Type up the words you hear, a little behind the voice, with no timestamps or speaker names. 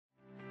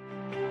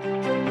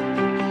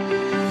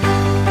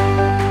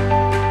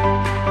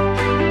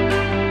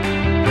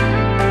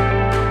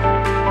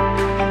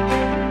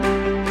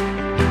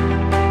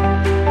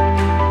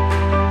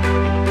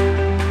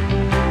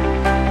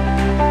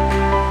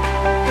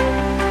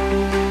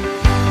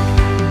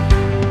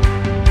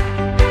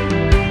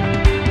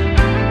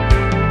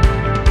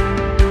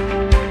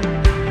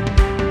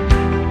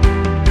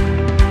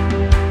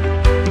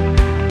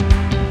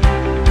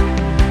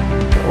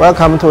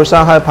Welcome to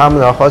Shanghai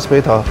Pulmonary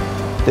Hospital,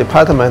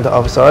 Department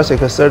of Thoracic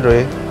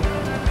Surgery.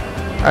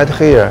 At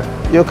here,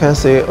 you can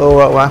see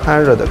over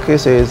 100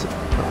 cases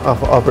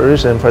of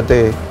operation per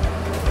day,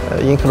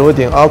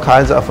 including all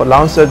kinds of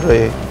lung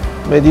surgery,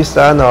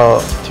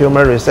 mediastinal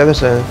tumor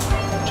resection,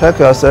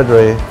 tracheal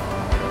surgery,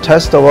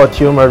 chest wall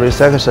tumor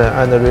resection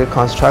and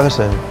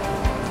reconstruction.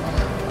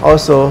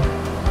 Also,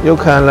 you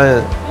can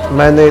learn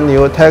many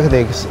new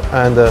techniques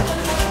and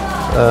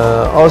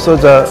also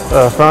the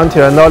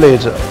frontier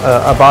knowledge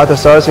about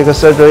thoracic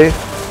surgery.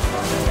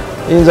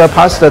 In the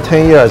past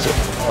 10 years,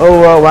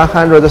 over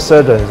 100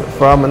 surgeons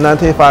from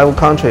 95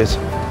 countries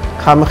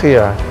come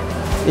here,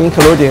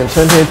 including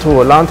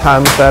 22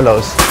 long-time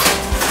fellows.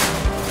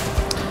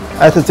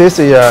 At this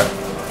year,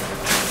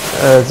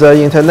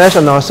 the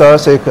International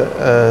Thoracic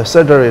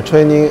Surgery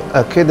Training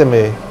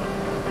Academy,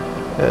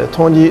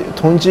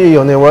 Tongji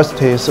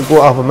University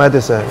School of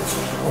Medicine,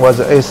 was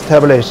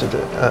established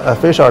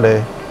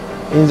officially.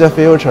 In the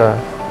future,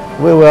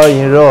 we will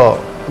enroll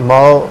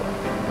more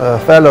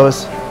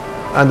fellows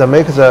and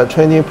make the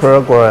training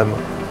program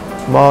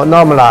more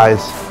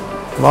normalized,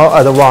 more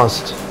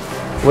advanced,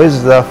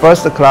 with the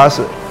first-class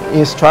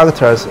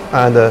instructors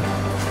and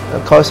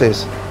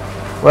courses.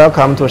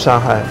 Welcome to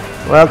Shanghai.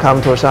 Welcome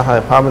to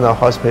Shanghai Pulmonary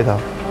Hospital.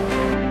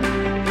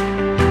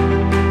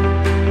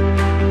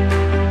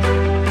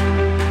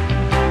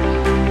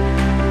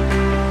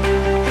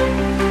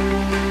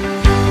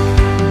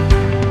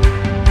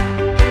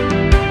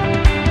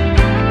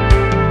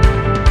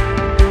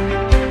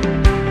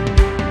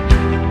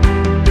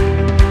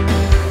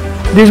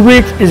 This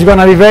week is going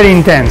to be very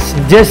intense.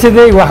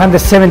 Yesterday,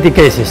 170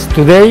 cases.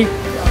 Today,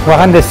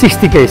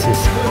 160 cases.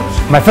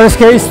 My first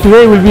case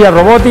today will be a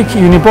robotic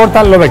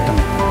uniportal lobectomy.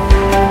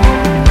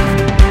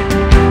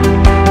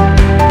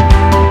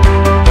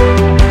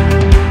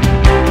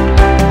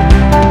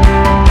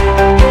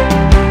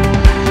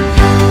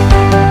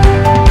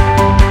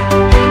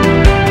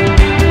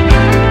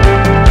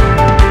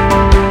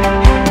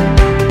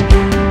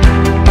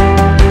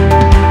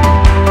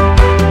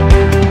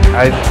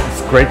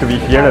 It's great to be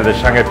here at the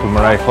Shanghai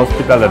Pulmonary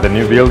Hospital at the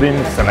new building.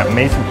 It's an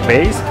amazing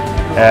place,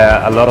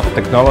 a lot of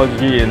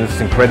technology, and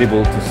it's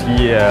incredible to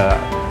see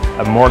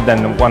more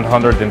than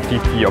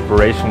 150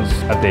 operations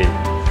a day.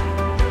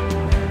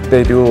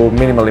 They do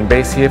minimal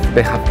invasive,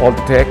 they have all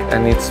the tech,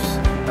 and it's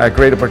a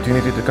great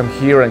opportunity to come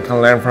here and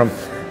can learn from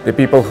the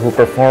people who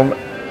perform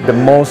the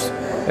most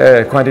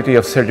quantity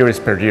of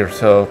surgeries per year.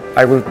 So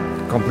I will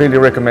completely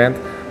recommend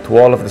to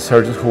all of the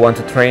surgeons who want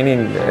to train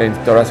in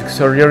thoracic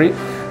surgery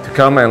to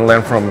come and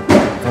learn from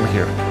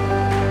here.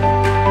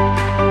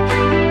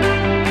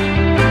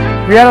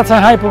 We are at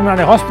Shanghai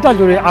Pulmonary Hospital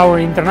during our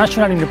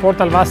International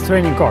Uniportal VATS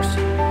training course.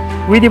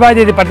 We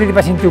divided the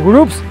participants into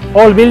groups,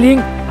 old building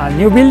and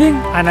new building,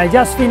 and I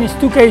just finished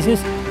 2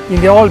 cases in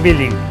the old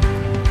building.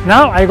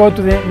 Now I go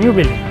to the new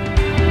building.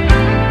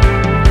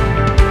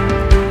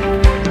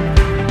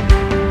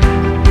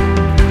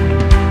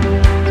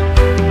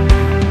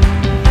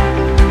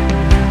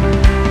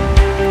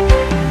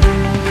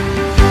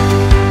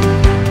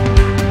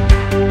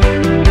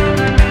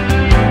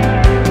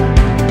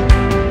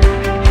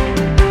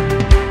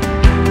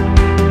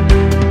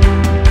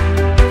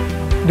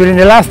 During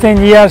the last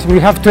 10 years, we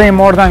have trained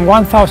more than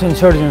 1,000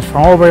 surgeons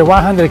from over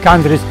 100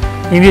 countries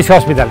in this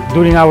hospital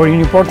during our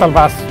Uniportal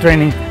VATS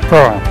training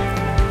program.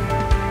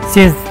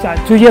 Since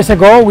 2 years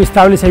ago, we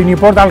established a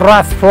Uniportal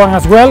RATS program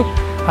as well,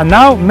 and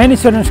now many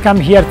surgeons come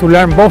here to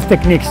learn both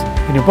techniques,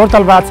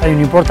 Uniportal VATS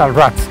and Uniportal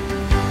RATS.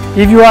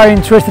 If you are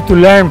interested to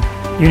learn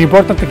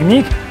Uniportal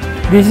technique,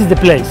 this is the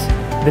place,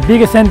 the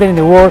biggest center in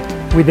the world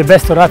with the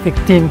best thoracic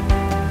team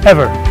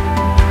ever.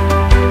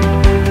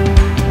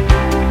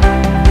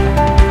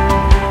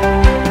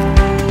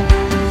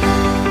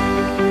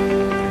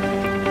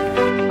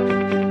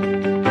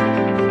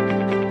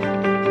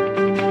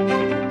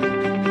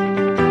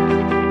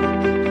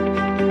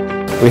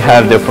 We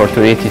have the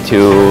opportunity to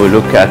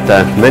look at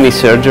many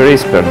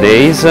surgeries per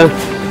day,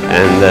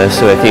 and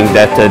so I think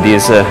that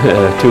this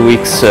 2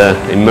 weeks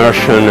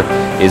immersion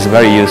is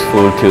very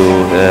useful to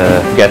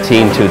get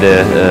into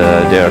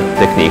their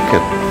technique.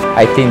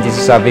 I think this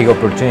is a big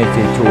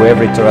opportunity to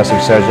every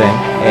thoracic surgeon.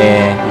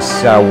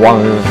 It's a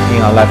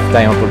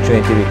one-in-a-lifetime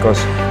opportunity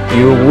because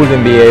you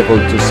wouldn't be able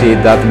to see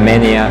that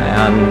many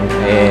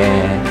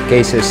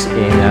cases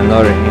in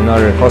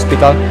another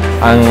hospital,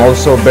 and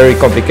also very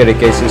complicated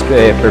cases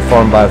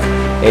performed by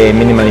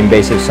minimal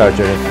invasive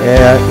surgery.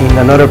 In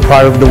another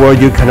part of the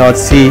world you cannot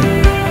see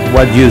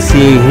what you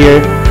see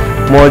here.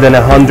 More than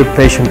 100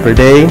 patients per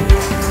day,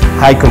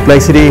 high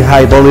complexity,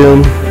 high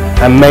volume,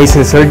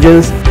 amazing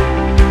surgeons.